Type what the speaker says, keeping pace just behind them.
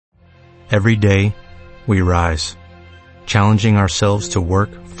Every day, we rise, challenging ourselves to work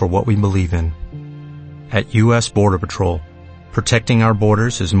for what we believe in. At U.S. Border Patrol, protecting our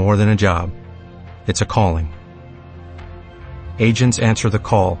borders is more than a job. It's a calling. Agents answer the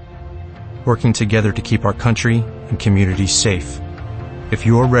call, working together to keep our country and communities safe. If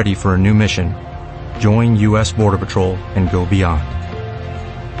you are ready for a new mission, join U.S. Border Patrol and go beyond.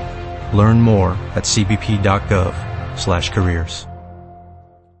 Learn more at cbp.gov/careers.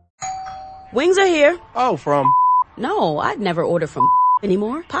 Wings are here. Oh, from? No, I'd never order from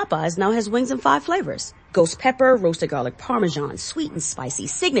anymore. Popeyes now has wings in 5 flavors. Ghost pepper, roasted garlic parmesan, sweet and spicy,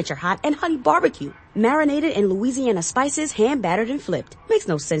 signature hot, and honey barbecue. Marinated in Louisiana spices, hand battered and flipped. Makes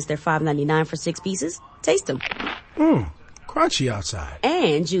no sense they're $5.99 for 6 pieces. Taste them. Crunchy outside.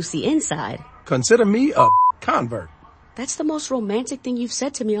 And juicy inside. Consider me a convert. That's the most romantic thing you've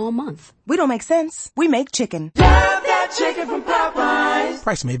said to me all month. We don't make sense. We make chicken. Love that chicken from Popeyes.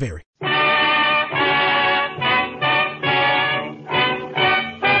 Price may vary.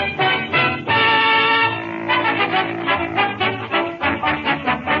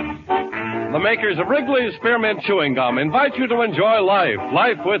 The makers of Wrigley's Spearmint Chewing Gum invite you to enjoy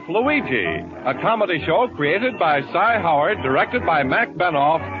Life with Luigi, a comedy show created by Cy Howard, directed by Mac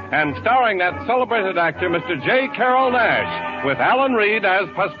Benoff, and starring that celebrated actor, Mr. J. Carroll Nash, with Alan Reed as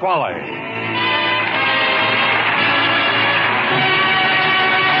Pasquale.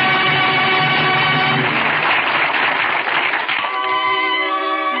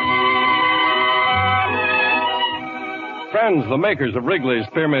 Friends, the makers of Wrigley's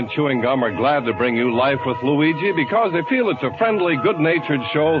Spearmint Chewing Gum are glad to bring you Life with Luigi because they feel it's a friendly, good-natured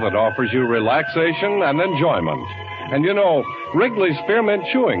show that offers you relaxation and enjoyment. And you know, Wrigley's Spearmint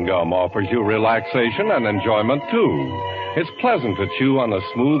Chewing Gum offers you relaxation and enjoyment, too. It's pleasant to chew on a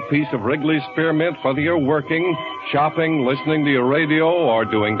smooth piece of Wrigley's Spearmint whether you're working, shopping, listening to your radio, or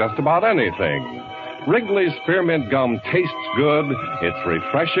doing just about anything. Wrigley's Spearmint Gum tastes good, it's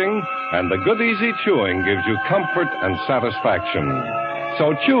refreshing, and the good easy chewing gives you comfort and satisfaction.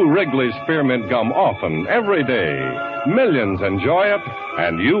 So chew Wrigley's Spearmint Gum often, every day. Millions enjoy it,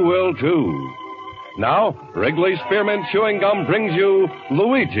 and you will too. Now, Wrigley's Spearmint Chewing Gum brings you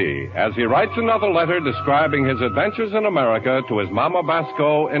Luigi as he writes another letter describing his adventures in America to his Mama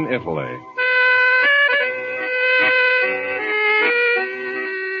Basco in Italy.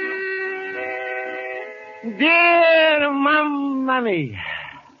 Dear Mamma Mia,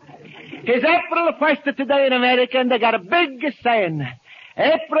 it's April the 1st today in America, and they got a big saying.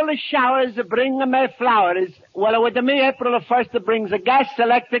 April showers bring me flowers. Well, with me, April the 1st brings a gas,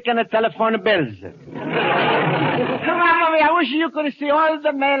 electric, and a telephone bills. Mamma Mia, I wish you could see all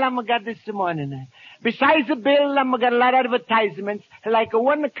the mail I'm got this morning. Besides the bill, I'm got a lot of advertisements, like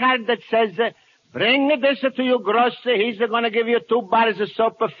one card that says, bring this to your grocer, he's going to give you 2 bars of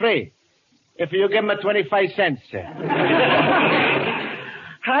soap for free. If you give him 25 cents. Yes,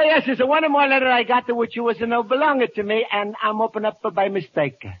 there's one more letter I got to which was no belonging to me, and I'm open up by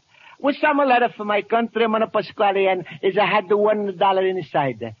mistake. With some letter for my countryman Pasquale, and is I had the $1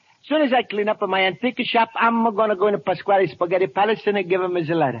 inside. As soon as I clean up my antique shop, I'm gonna go into Pasquale's Spaghetti Palace and give him his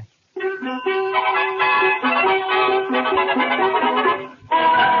letter.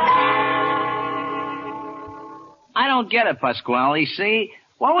 I don't get it, Pasquale, see?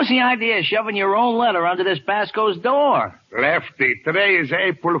 What was the idea of shoving your own letter under this Basco's door? Lefty, today is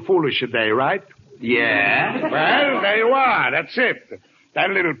April Foolish Day, right? Yeah. Well, there you are. That's it.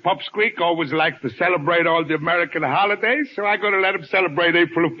 That little pupsqueak always likes to celebrate all the American holidays, so I'm going to let him celebrate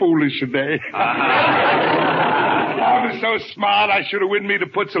April Foolish Day. I was so smart, I should have won me the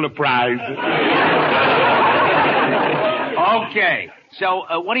Putzler Prize. Okay. So,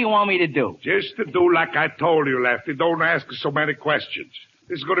 what do you want me to do? Just to do like I told you, Lefty. Don't ask so many questions.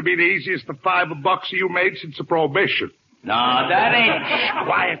 This is going to be the easiest of $5 you made since the Prohibition. No, that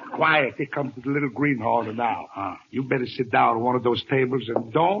ain't... Quiet. Here comes the little greenhorn now. You better sit down at one of those tables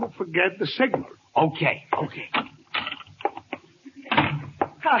and don't forget the signal. Okay.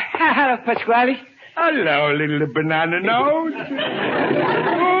 Hello, Pasquale. Hello, little banana nose.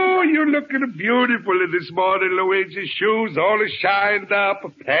 Oh, you're looking beautiful in this morning, Luigi. Shoes all shined up,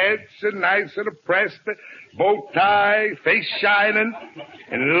 pants are nice and pressed, bow tie, face shining,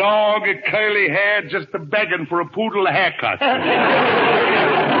 and long curly hair just begging for a poodle haircut.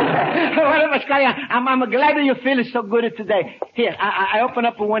 Well, Pasquale, I'm glad that you feel so good today. Here, I open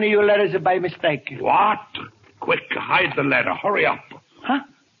up one of your letters by mistake. What? Quick, hide the letter. Hurry up. Huh?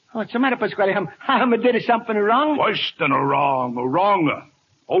 What's the matter, Pasquale? I did something wrong? Worse than wronger.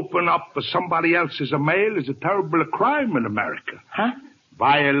 Open up for somebody else's mail is a terrible crime in America. Huh?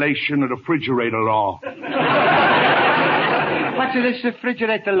 Violation of the refrigerator law. What's this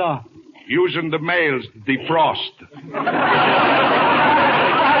refrigerator law? using the mails to defrost.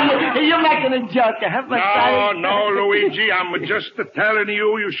 You're making a joke, huh, Pasquale? No, Luigi. I'm just telling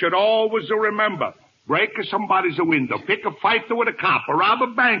you should always remember. Break somebody's window, pick a fight with a cop, or rob a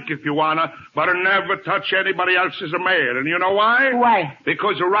bank if you wanna, but never touch anybody else's mail. And you know why? Why?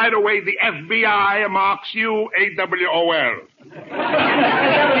 Because right away the FBI marks you AWOL.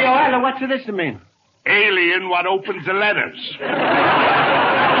 AWOL? What's this mean? Alien what opens the letters. Yeah,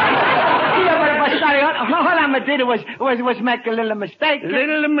 but Pasquale, all I did was make a little mistake.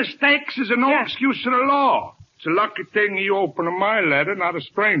 Little mistakes is no excuse in the law. It's a lucky thing you opened my letter, not a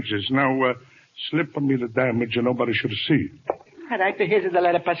stranger's. Now, slip me the damage and nobody should have seen. All right, here's the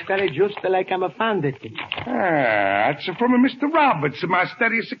letter, Pasquale, just like I found it. That's from Mr. Roberts, my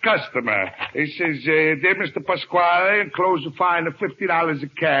steadiest customer. He says, dear Mr. Pasquale, enclose a fine of $50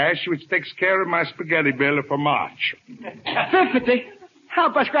 of cash, which takes care of my spaghetti bill for March. 50? Oh,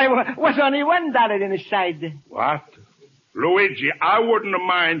 Pasquale, was only $1 inside. What? Luigi, I wouldn't have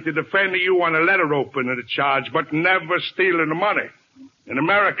minded defending you on a letter opener charge, but never stealing the money. In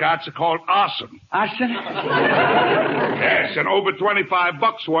America, it's called arson. Arson? Yes, and over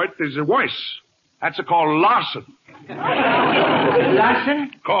 $25 worth is worse. That's called larceny.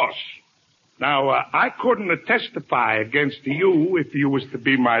 Larceny? Of course. Now, I couldn't testify against you if you was to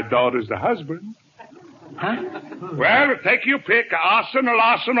be my daughter's husband. Huh? Well, take your pick, arson, a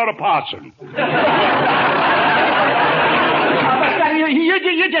larceny, or a parson.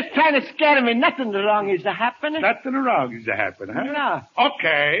 You're just trying to scare me. Nothing wrong is happening. Nothing wrong is happening, huh? No.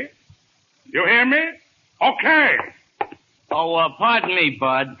 Okay. You hear me? Okay. Oh, pardon me,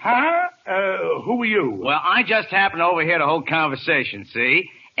 Bud. Huh? Who are you? Well, I just happened to overhear the whole conversation, see?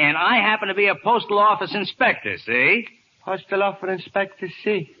 And I happen to be a postal office inspector, see? Postal office inspector,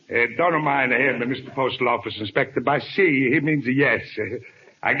 see? Don't mind him, Mr. Postal Office Inspector. By C, he means yes.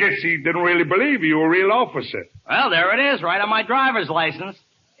 I guess he didn't really believe you were a real officer. Well, there it is, right on my driver's license.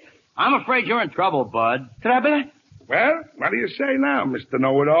 I'm afraid you're in trouble, Bud. Trouble? Well, what do you say now, Mr.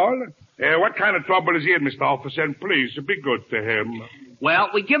 Know-it-all? What kind of trouble is he in, Mr. Officer? And please, be good to him. Well,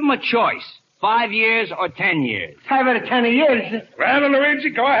 we give him a choice. 5 years or 10 years. 5 or 10 years? Well, Luigi,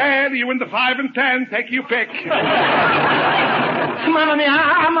 go ahead. You in the 5 and 10. Take your pick. Mamma mia,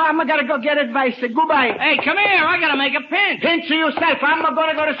 I'm gonna go get advice. Goodbye. Hey, come here. I gotta make a pinch. Pinch yourself. I'm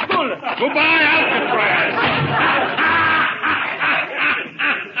gonna go to school. Goodbye, Alcatraz.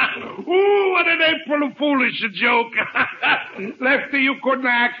 Ooh, what an April Foolish joke. Lefty, you couldn't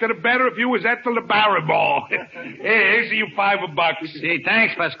have acted better if you was Ethel the Barry Ball. Here's you $5. See,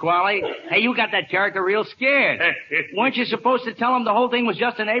 thanks, Pasquale. Hey, you got that character real scared. Weren't you supposed to tell him the whole thing was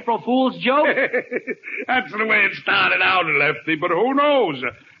just an April Fool's joke? That's the way it started out, Lefty, but who knows?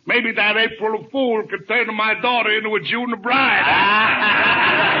 Maybe that April Fool could turn my daughter into a June bride.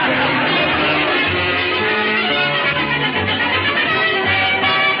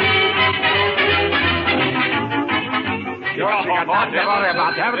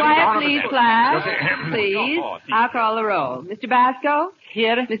 Quiet, please, class. Please. I'll call the roll. Mr. Basco?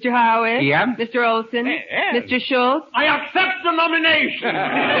 Here. Mr. Howard? Here. Mr. Olson? Mr. Schultz? I accept the nomination.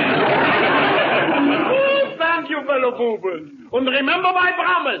 Thank you, fellow boobers. And remember my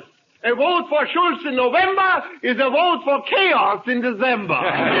promise. A vote for Schultz in November is a vote for chaos in December.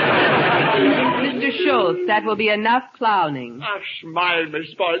 Mr. Schultz, that will be enough clowning. Smile, Miss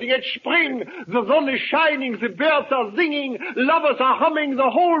Spaulding. It's spring. The sun is shining. The birds are singing. Lovers are humming. The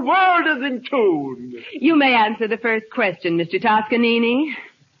whole world is in tune. You may answer the first question, Mr. Toscanini.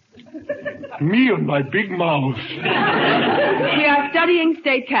 Me and my big mouth. We are studying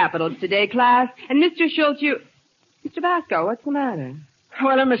state capitals today, class. And Mr. Schultz, Mr. Basco, what's the matter?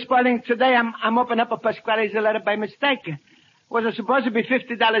 Well, Miss Spaulding, today I'm opening up a Pasquale's letter by mistake. Was it supposed to be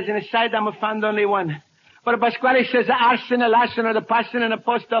 $50 inside? I found only one. But Pasquale says arson, a larceny, or the parson in the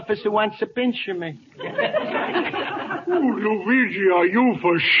post office who wants to pinch me. Oh, Luigi, are you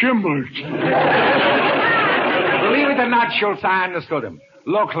for shimmered? Believe it or not, Schultz, I understood him.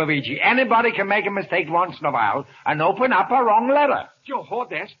 Look, Luigi, anybody can make a mistake once in a while and open up a wrong letter. Jo,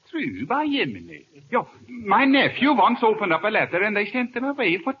 that's true, by Jiminy. Jo, my nephew once opened up a letter and they sent him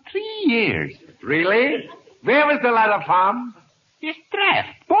away for 3 years. Really? Where was the letter from? His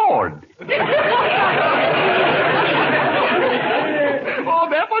draft board. Oh,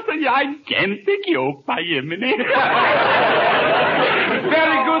 that was a gigantic joke, by Jiminy.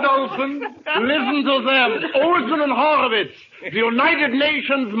 Very good, Olson. Listen to them. Olson and Horowitz. The United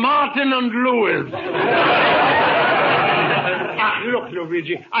Nations, Martin and Lewis. Look,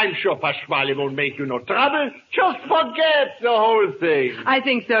 Luigi, I'm sure Pasquale won't make you no trouble. Just forget the whole thing. I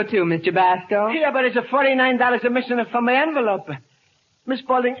think so, too, Mr. Basco. Yeah, but it's a $49 missing from my envelope. Miss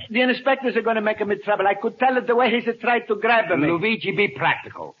Spaulding, the inspectors are going to make him in trouble. I could tell it the way he's tried to grab him. Luigi, be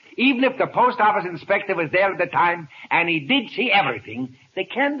practical. Even if the post office inspector was there at the time and he did see everything, they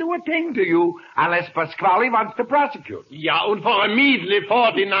can't do a thing to you unless Pasquale wants to prosecute. Ja, und for a measly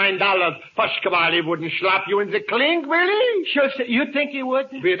 $49, Pasquale wouldn't slap you in the clink, will he? Sure, sir. You think he would?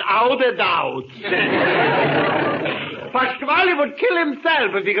 Without a doubt. Pasquale would kill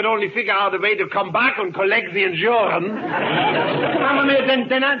himself if he could only figure out a way to come back and collect the insurance. Mamma mia,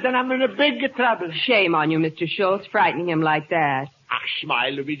 then I'm in a big trouble. Shame on you, Mr. Schultz, frightening him like that. Ach,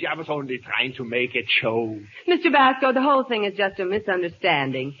 smile, Luigi. I was only trying to make it show. Mr. Basco, the whole thing is just a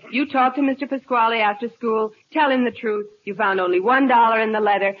misunderstanding. You talk to Mr. Pasquale after school, tell him the truth. You found only $1 in the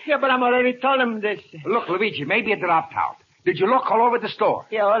letter. Yeah, but I'm already told him this. Look, Luigi, maybe it dropped out. Did you look all over the store?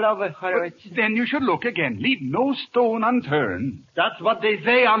 Yeah, all over. Then you should look again. Leave no stone unturned. That's what they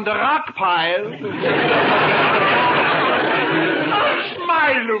say on the rock pile.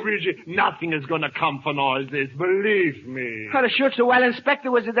 Smile, Luigi. Nothing is going to come from all this, believe me. Well, sure, so while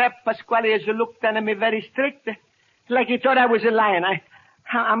Inspector was there, Pasquale has looked at me very strict. Like he thought I was a lion.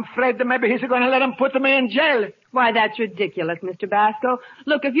 I'm afraid that maybe he's going to let him put me in jail. Why, that's ridiculous, Mr. Basco.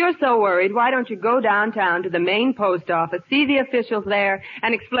 Look, if you're so worried, why don't you go downtown to the main post office, see the officials there,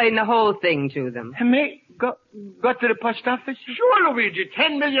 and explain the whole thing to them? Me? Go to the post office? Sure, Luigi.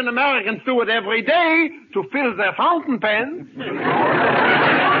 10 million Americans do it every day to fill their fountain pens.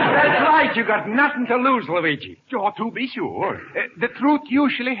 That's right. You got nothing to lose, Luigi. Oh, to be sure. The truth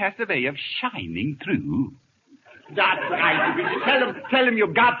usually has the way of shining through. That's right, Luigi. Tell him you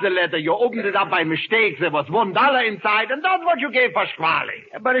got the letter. You opened it up by mistake. There was $1 inside, and that's what you gave Pasquale.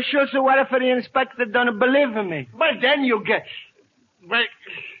 But it sure so what if the inspector don't believe in me? Well, then you get... Well...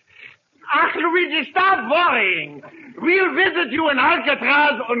 Ach, Luigi, stop worrying. We'll visit you in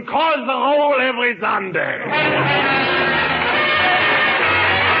Alcatraz and call the roll every Sunday.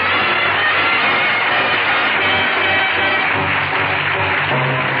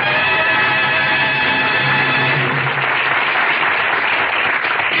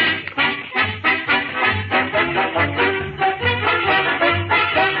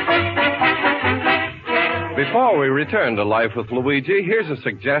 Before we return to Life with Luigi, here's a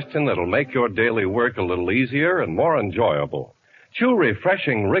suggestion that'll make your daily work a little easier and more enjoyable. Chew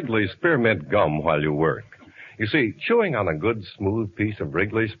refreshing Wrigley Spearmint Gum while you work. You see, chewing on a good, smooth piece of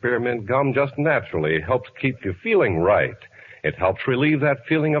Wrigley Spearmint Gum just naturally helps keep you feeling right. It helps relieve that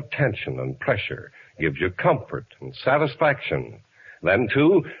feeling of tension and pressure, gives you comfort and satisfaction. Then,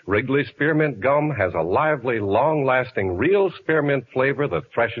 too, Wrigley Spearmint Gum has a lively, long-lasting, real spearmint flavor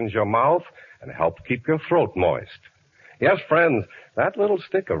that freshens your mouth and helps keep your throat moist. Yes, friends, that little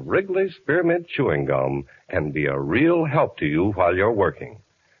stick of Wrigley Spearmint Chewing Gum can be a real help to you while you're working.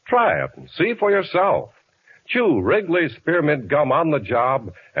 Try it and see for yourself. Chew Wrigley Spearmint Gum on the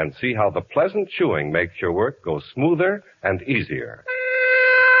job and see how the pleasant chewing makes your work go smoother and easier.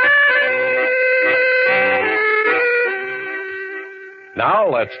 Now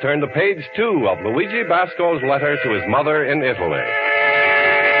let's turn to page 2 of Luigi Basco's letter to his mother in Italy.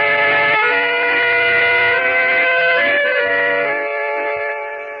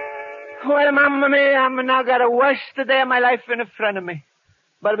 Well, Mamma mia, I'm now got a worst day of my life in front of me.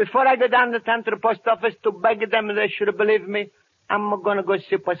 But before I go down the town to the post office to beg them they should believe me, I'm going to go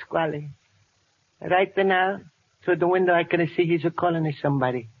see Pasquale. Right now, through the window, I can see he's calling me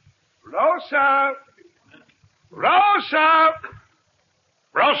somebody. Rosa! Rosa!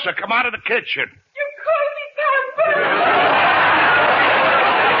 Rosa, come out of the kitchen. You called me Papa!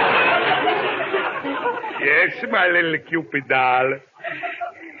 Yes, my little Cupid doll.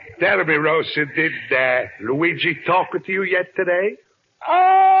 Tell me, Rosa, did Luigi talk to you yet today?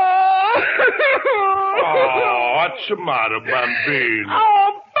 Oh, what's the matter, Bambino?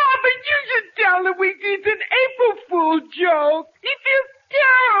 Oh, Papa, you should tell Luigi it's an April Fool joke. He feels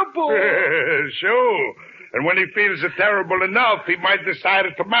terrible. Sure. And when he feels terrible enough, he might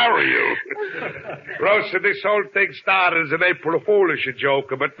decide to marry you. Rosa, this whole thing started as an April Foolish joke,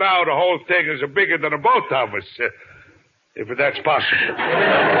 but now the whole thing is bigger than both of us. If that's possible. Papa!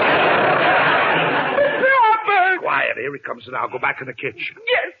 Quiet, here he comes now. Go back in the kitchen.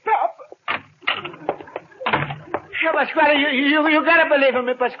 Yes, Papa. Pasquale, you gotta believe in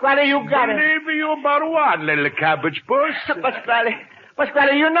me, Pasquale, you gotta. Believe you about what, little cabbage puss?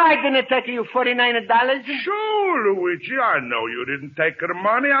 Pasquale, you know I didn't take you $49. Sure, Luigi, I know you didn't take the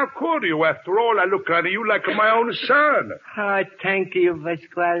money. How could you? After all, I look on you like my own son. Oh, thank you,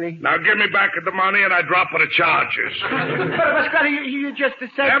 Pasquale. Now give me back the money and I drop the charges. But, Pasquale, you just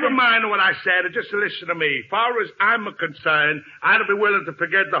said... Never mind what I said. Just listen to me. As far as I'm concerned, I'd be willing to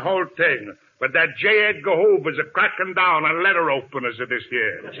forget the whole thing. But that J. Edgar Hoover's a cracking down on letter openers of this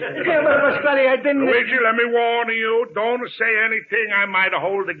year. Yeah, but Pasquale, I didn't... Luigi, let me warn you. Don't say anything I might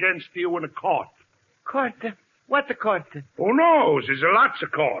hold against you in a court. Court? What the court? Who knows? There's lots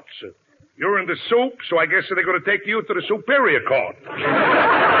of courts. You're in the soup, so I guess they're going to take you to the Superior Court.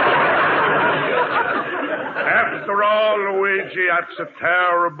 After all, Luigi, that's a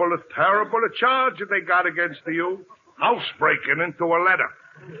terrible charge that they got against you. Housebreaking into a letter.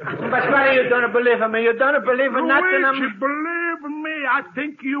 Pasquale, you don't believe in me. You don't believe in nothing. Luigi, believe in me. I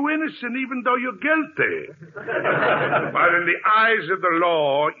think you innocent even though you're guilty. But in the eyes of the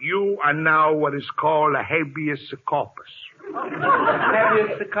law, you are now what is called a habeas corpus.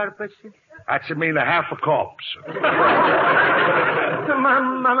 Habeas corpus? That's a half a corpse.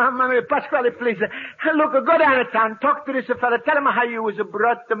 Pasquale, please. Look, go down to town. Talk to this fella. Tell him how you was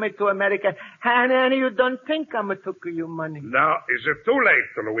brought to me to America. And you don't think I'm took you money. Now, is it too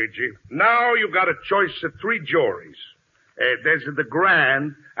late, Luigi? Now you got a choice of 3 juries. There's the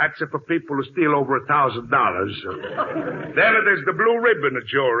grand. That's for people who steal over $1,000. Then there's the blue ribbon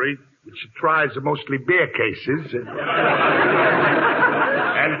jury, which tries mostly beer cases.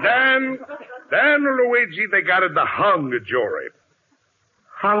 And then, Luigi, they got the hung jury.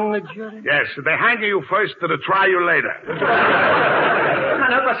 Hung jury? Yes, they hang you first to try you later.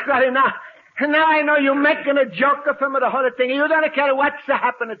 No, Pasquale, now I know you're making a joke of him or the whole thing. You don't care what's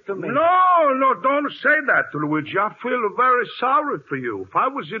happening to me. No, don't say that, Luigi. I feel very sorry for you. If I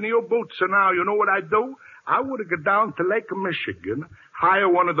was in your boots now, you know what I'd do? I would have gone down to Lake Michigan, hire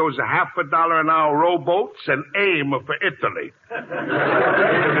one of those $50 an hour rowboats, and aim for Italy.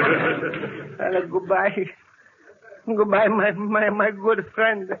 Goodbye. Goodbye, my good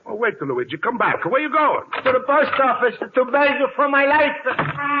friend. Oh, wait, Luigi. Come back. Where you going? To the post office to beg you for my life.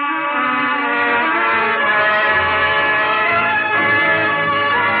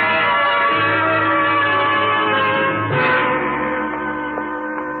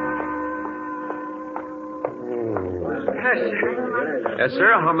 Yes,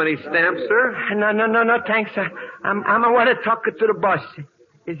 sir. How many stamps, sir? No, thanks. I'm want to talk to the boss.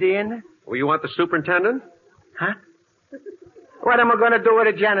 Is he in? Well, you want the superintendent? Huh? What am I going to do with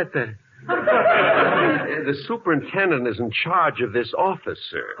a janitor? The superintendent is in charge of this office,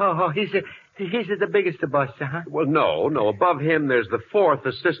 sir. Oh, he's the biggest boss, huh? Well, no. Above him, there's the 4th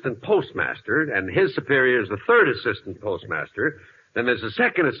assistant postmaster, and his superior is the 3rd assistant postmaster. Then there's the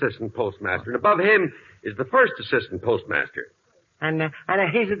 2nd assistant postmaster, and above him is the 1st assistant postmaster. And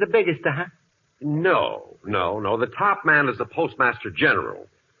he's the biggest, huh? No. The top man is the postmaster general.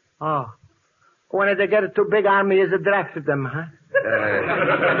 Oh. When they get a too big army, is it drafted them, huh?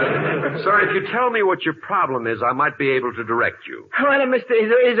 Sir, if you tell me what your problem is, I might be able to direct you. Well, mister,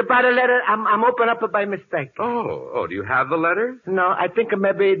 is about a letter I'm open up by mistake. Oh, do you have the letter? No, I think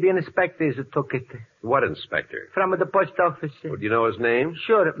maybe the inspector took it. What inspector? From the post office. Well, do you know his name?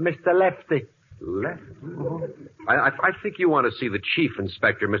 Sure, Mr. Lefty. Lefty? I think you want to see the chief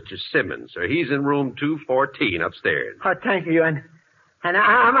inspector, Mr. Simmons, sir. He's in room 214 upstairs. Oh, thank you, and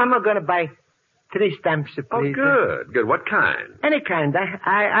I'm going to buy 3 stamps, please. Oh, good. What kind? Any kind.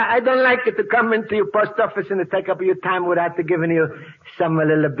 I don't like it to come into your post office and to take up your time without giving you some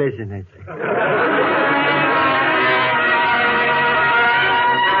little business.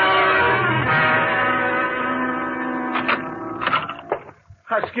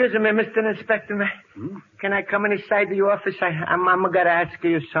 Oh, excuse me, Mr. Inspector. Can I come inside your office? I'm going to ask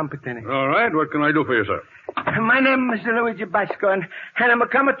you something. All right. What can I do for you, sir? My name is Luigi Basco, and I'm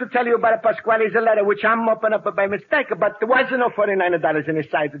coming to tell you about Pasquale's letter, which I'm opening up by mistake, but there wasn't no $49 in his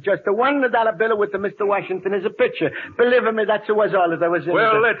side. Just a $1 bill with Mr. Washington as a picture. Believe me, that was all that was in it.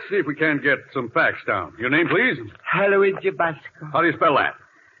 Well, let's see if we can get some facts down. Your name, please? Luigi Basco. How do you spell that?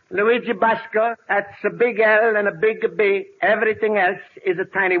 Luigi Basco, that's a big L and a big B. Everything else is a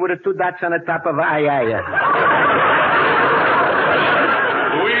tiny with 2 dots on the top of I.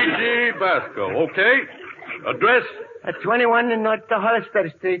 Luigi Basco. Okay. Address? At 21 in North Hollister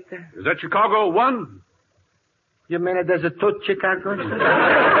Street. Is that Chicago 1? You mean there's a 2 Chicago?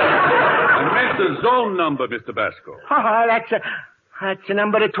 I meant the zone number, Mr. Basco. Oh, that's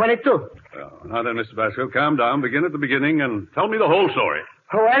number 22. Now then, Mr. Basco, calm down. Begin at the beginning and tell me the whole story.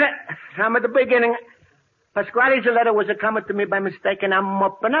 Well, from the beginning, Pasquale's letter was coming to me by mistake, and I'm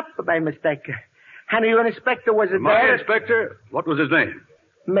open up by mistake. And your inspector was there. My inspector? What was his name?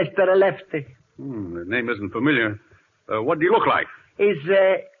 Mr. Lefty. The name isn't familiar. What do you look like? He's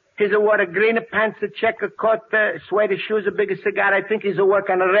wore green pants, a checker coat, suede shoes, a big cigar. I think he's work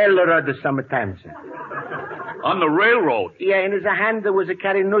on a railroad sometimes. On the railroad? Yeah, in his hand there was a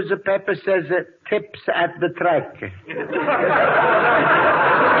carry newspaper says tips at the track.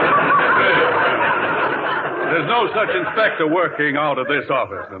 There's no such inspector working out of this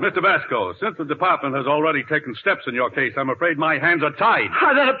office. Now, Mr. Vasco, since the department has already taken steps in your case, I'm afraid my hands are tied.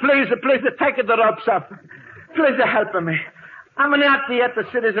 Oh, then please, take the ropes up. Please help me. I'm not yet a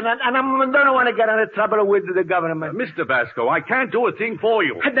citizen, and I don't want to get into trouble with the government. Mr. Vasco, I can't do a thing for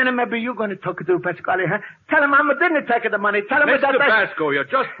you. And then maybe you're going to talk to Pasquale, huh? Tell him I didn't take the money. Tell him Mr. Vasco, you're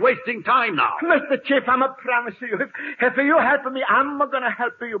just wasting time now. Mr. Chief, I'm a promise you. If you help me, I'm going to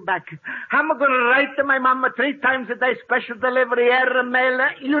help you back. I'm going to write to my mama 3 times a day, special delivery, air, mail.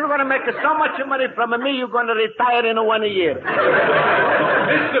 You're going to make so much money from me, you're going to retire in 1 year.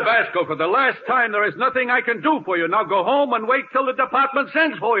 Mr. Vasco, for the last time, there is nothing I can do for you. Now go home and wait till the department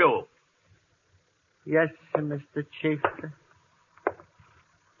sends for you. Yes, Mr. Chief.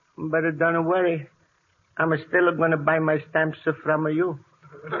 But don't worry. I'm still going to buy my stamps from you.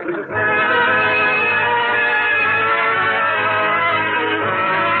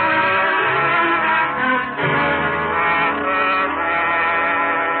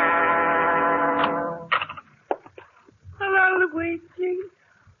 Hello, Luigi.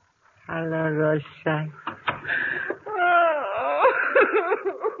 Hello, Rosa.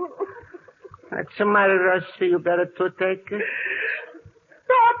 What's the matter, Rosa? You got a toothache? Papa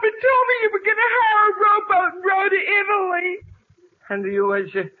told me you were going to hire a rowboat and row to Italy. And you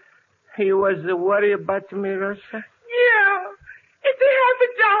was worried about me, Rosa? Yeah. It's $50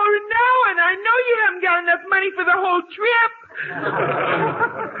 an hour, and I know you haven't got enough money for the whole trip.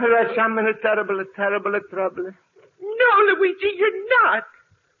 Rosa, I'm in a terrible trouble. No, Luigi, you're not.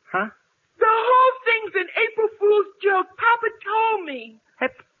 Huh? The whole thing's an April Fool's joke. Papa told me.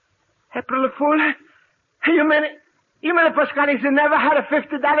 April Fool? You mean Pasquale's never had a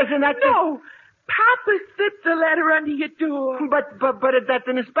 $50 in that? No. Papa slipped a letter under your door. But that's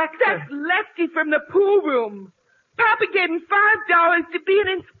an inspector. That's Lefty from the pool room. Papa gave him $5 to be an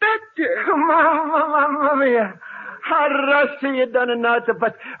inspector. Mamma mia. Rosa, you don't know it,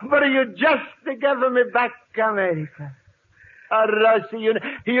 but you just gave me back America. Rosa,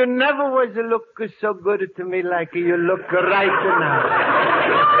 you never was look so good to me like you look right now.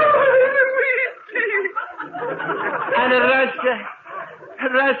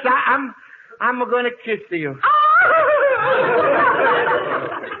 And Rosa, I'm going to kiss you.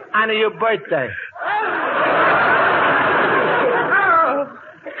 On your birthday.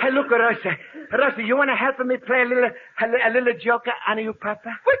 Hey, look, Rosa, you want to help me play a little joke on you,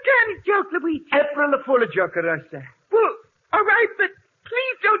 Papa? What kind of joke, Luigi? April Fool joke, Rosa. Well, all right, but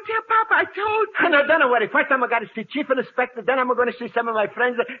please don't tell Papa I told you. No, don't worry. First I'm going to see Chief Inspector, then I'm going to see some of my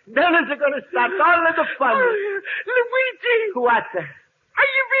friends, then it's going to start all of the fun. Luigi! What? Are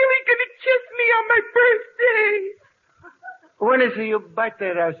you really going to kiss me on my birthday? When is your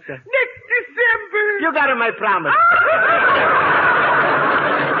birthday, Rosa? Next December. You got it, my promise.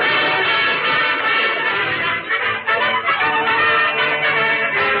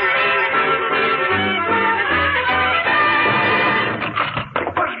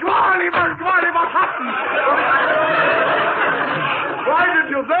 Pasquale, what happened? Why did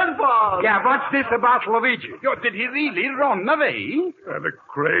you then fall? Yeah, what's this about Luigi? Yo, did he really run away? And a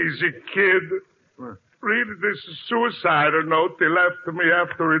crazy kid. Really, this is suicide note they left to me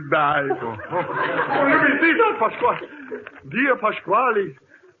after he died. Let me see that, Pasquale. Dear Pasquale,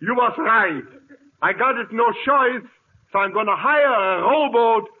 you was right. I got it no choice, so I'm going to hire a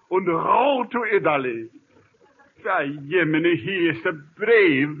rowboat and row to Italy. Jemini, he is a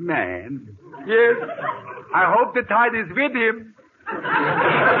brave man. Yes, I hope the tide is with him.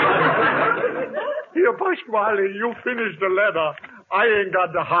 Here, Pasquale, you finish the letter. I ain't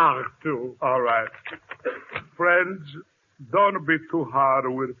got the heart to. All right. Friends, don't be too hard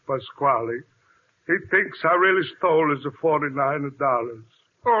with Pasquale. He thinks I really stole his $49.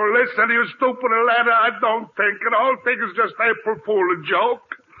 Oh, listen, you stupid letter. I don't think. And the whole thing is just April Fool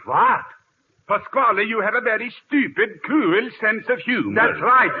joke. What? Pasquale, you have a very stupid, cruel sense of humor. That's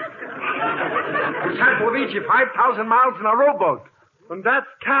right. You sent Luigi 5,000 miles in a rowboat. And that's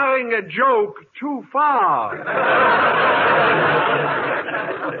carrying a joke too far.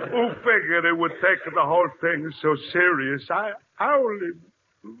 Who figured it would take the whole thing so serious? I only...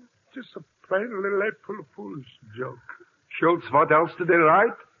 Just a plain little April Fool's joke. Schultz, what else did he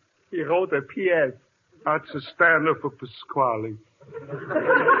write? He wrote a P.S. That's a stand-up for Pasquale.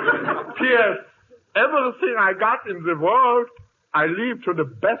 P.S. Everything I got in the world, I leave to the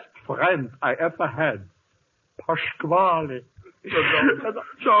best friend I ever had. Pasquale.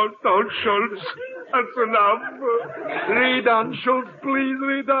 Don't, Schultz. That's enough. Read on, Schultz, please,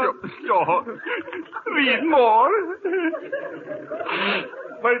 read on. Read more.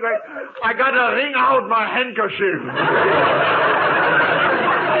 Wait, I gotta wring out my handkerchief.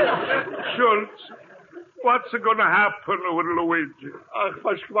 Schultz, what's gonna happen with Luigi?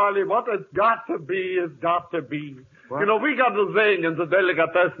 Pasquale, what has got to be has got to be. What? You know, we got the thing in the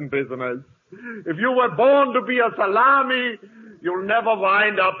delicatessen business. If you were born to be a salami, you'll never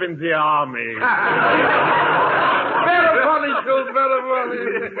wind up in the army. Very funny, Schultz, very funny.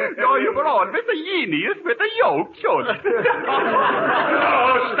 Oh, you're on with the genius, with the yoke, Schultz. Oh,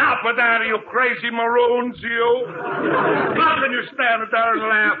 stop with that, you crazy maroons, you. How can you stand there and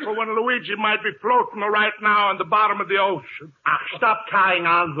laugh when Luigi might be floating right now on the bottom of the ocean? Stop carrying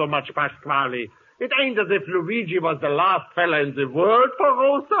on so much, Pasquale. It ain't as if Luigi was the last fella in the world for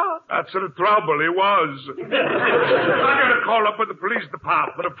Rosa. That's the trouble, he was. I gotta call up with the police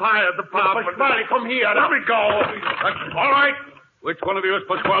department, the fire department. Pasquale, come here. Let me go. All right. Which one of you is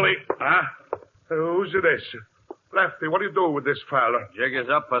Pasquale? Huh? Who's this? Lefty, what do you do with this fella? Jig is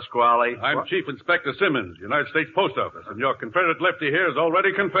up, Pasquale. I'm Chief Inspector Simmons, United States Post Office, and your Confederate Lefty here has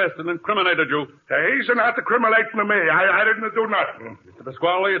already confessed and incriminated you. He's not incriminating me. I didn't do nothing. Mr.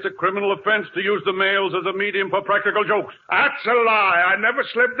 Pasquale, it's a criminal offense to use the mails as a medium for practical jokes. That's a lie. I never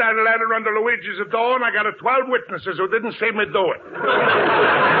slipped that letter under Luigi's door, and I got 12 witnesses who didn't see me do it.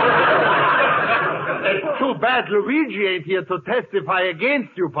 It's too bad Luigi ain't here to testify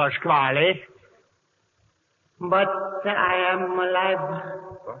against you, Pasquale. But I am alive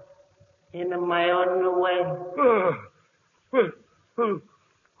in my own way.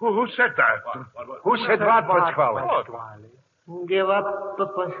 Who said that? Who said what, Pasquale? Give up,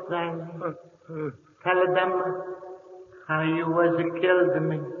 Pasquale. Tell them how you was killed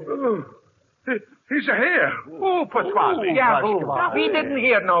me. He's here. Oh, Pasquale. Yeah, who? We didn't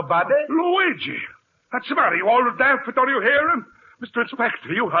hear nobody. Luigi. That's the matter. You all deaf, don't you hear him? Mr.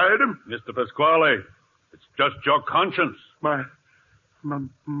 Inspector, you heard him. Mr. Pasquale, it's just your conscience. My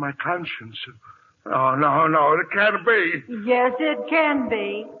conscience. Oh, no, it can't be. Yes, it can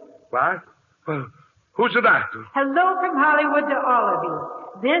be. What? Who's it at? Hello from Hollywood to all of you.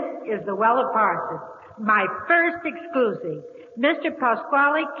 This is the Well of Parsons, my first exclusive. Mr.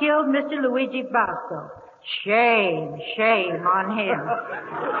 Pasquale killed Mr. Luigi Basco. Shame on him.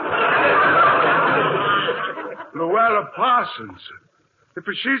 Luella Parsons. If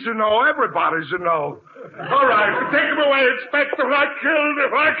she's a no, everybody's a no. All right, take him away, Inspector. I killed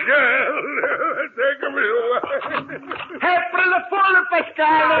him. Take him away. April Fool,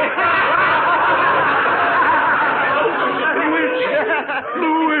 Pasquale.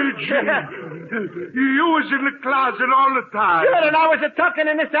 Luigi. You was in the closet all the time. Sure, and I was a-tucking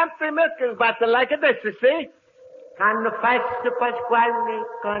in this empty milking bottle like this, you see? Confess, Pasquale,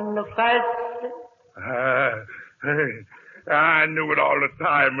 confess. I knew it all the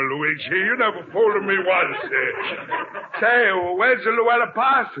time, Luigi. You never fooled me once. Say, where's Luella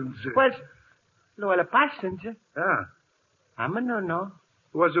Parsons? Where's Luella Parsons? Yeah. I'm a no.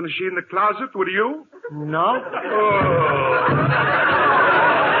 Wasn't she in the closet with you? No.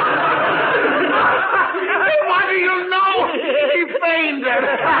 What do you know? He fainted.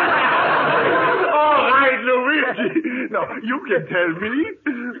 All right, Luigi. Now, you can tell me.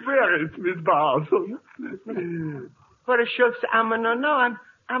 Where is Miss Parsons? For a Schultz, I'm a no.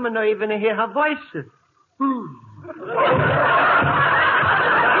 I'm a no even to hear her voice. Come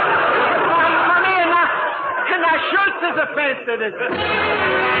here now. Now, Schultz is offense to this.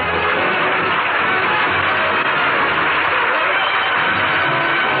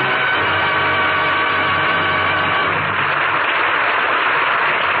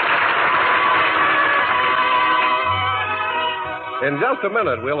 In just a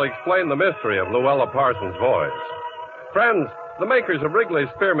minute, we'll explain the mystery of Luella Parsons' voice. Friends, the makers of Wrigley's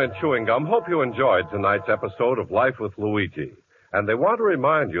Spearmint Chewing Gum hope you enjoyed tonight's episode of Life with Luigi. And they want to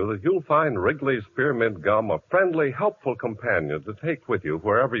remind you that you'll find Wrigley's Spearmint Gum a friendly, helpful companion to take with you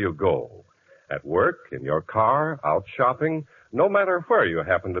wherever you go. At work, in your car, out shopping, no matter where you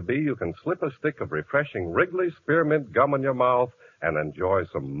happen to be, you can slip a stick of refreshing Wrigley's Spearmint Gum in your mouth and enjoy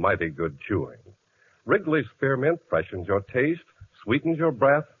some mighty good chewing. Wrigley's Spearmint freshens your taste, sweetens your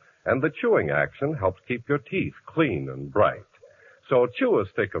breath, and the chewing action helps keep your teeth clean and bright. So chew a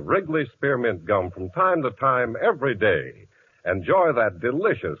stick of Wrigley's Spearmint Gum from time to time every day. Enjoy that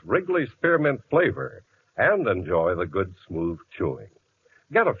delicious Wrigley Spearmint flavor and enjoy the good, smooth chewing.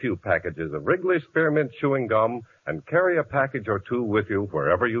 Get a few packages of Wrigley Spearmint Chewing Gum and carry a package or two with you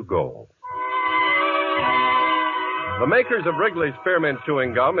wherever you go. The makers of Wrigley's Spearmint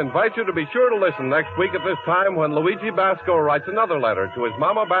Chewing Gum invite you to be sure to listen next week at this time when Luigi Basco writes another letter to his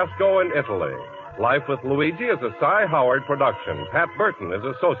Mama Basco in Italy. Life with Luigi is a Cy Howard production. Pat Burton is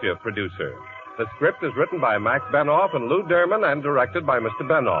associate producer. The script is written by Mac Benoff and Lou Derman and directed by Mr.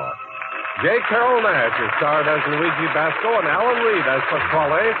 Benoff. J. Carroll Nash is starred as Luigi Basco and Alan Reed as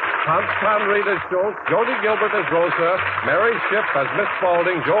Pasquale, Hans Conried as Schultz, Jody Gilbert as Rosa, Mary Shipp as Miss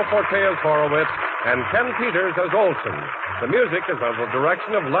Spaulding, Joe Forte as Horowitz, and Ken Peters as Olson. The music is under the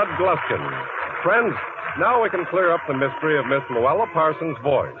direction of Lud Gluskin. Friends, now we can clear up the mystery of Miss Luella Parsons'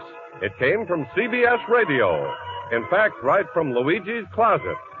 voice. It came from CBS Radio. In fact, right from Luigi's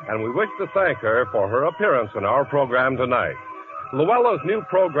closet, and we wish to thank her for her appearance in our program tonight. Luella's new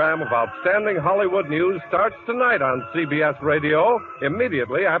program of outstanding Hollywood news starts tonight on CBS Radio,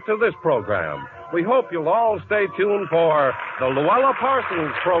 immediately after this program. We hope you'll all stay tuned for the Luella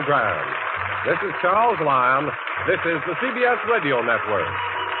Parsons program. This is Charles Lyon. This is the CBS Radio Network.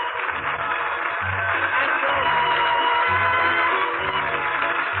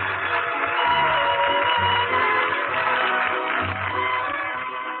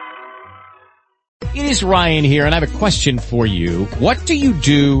 It is Ryan here, and I have a question for you. What do you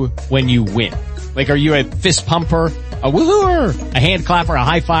do when you win? Like, are you a fist pumper, a woohooer, a hand clapper, a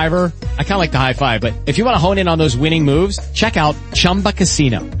high fiver? I kind of like the high five, but if you want to hone in on those winning moves, check out Chumba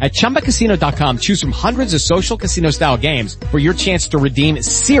Casino. At ChumbaCasino.com, choose from hundreds of social casino-style games for your chance to redeem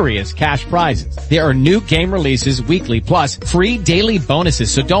serious cash prizes. There are new game releases weekly, plus free daily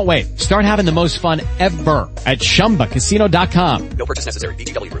bonuses, so don't wait. Start having the most fun ever at ChumbaCasino.com. No purchase necessary.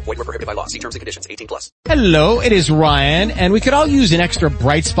 VGW. Void where prohibited by law. See terms and conditions. 18+. Hello, it is Ryan, and we could all use an extra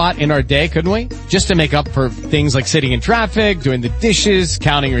bright spot in our day, couldn't we? Just to make up for things like sitting in traffic, doing the dishes,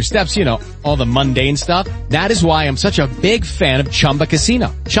 counting your steps, you know, all the mundane stuff. That is why I'm such a big fan of Chumba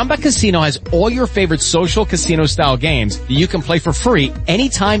Casino. Chumba Casino has all your favorite social casino-style games that you can play for free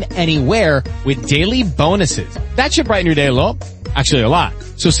anytime, anywhere with daily bonuses. That should brighten your day a little. Actually, a lot.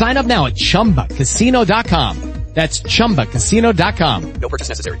 So sign up now at ChumbaCasino.com. That's ChumbaCasino.com. No purchase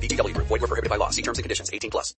necessary. VGW. Void where prohibited by law. See terms and conditions. 18+.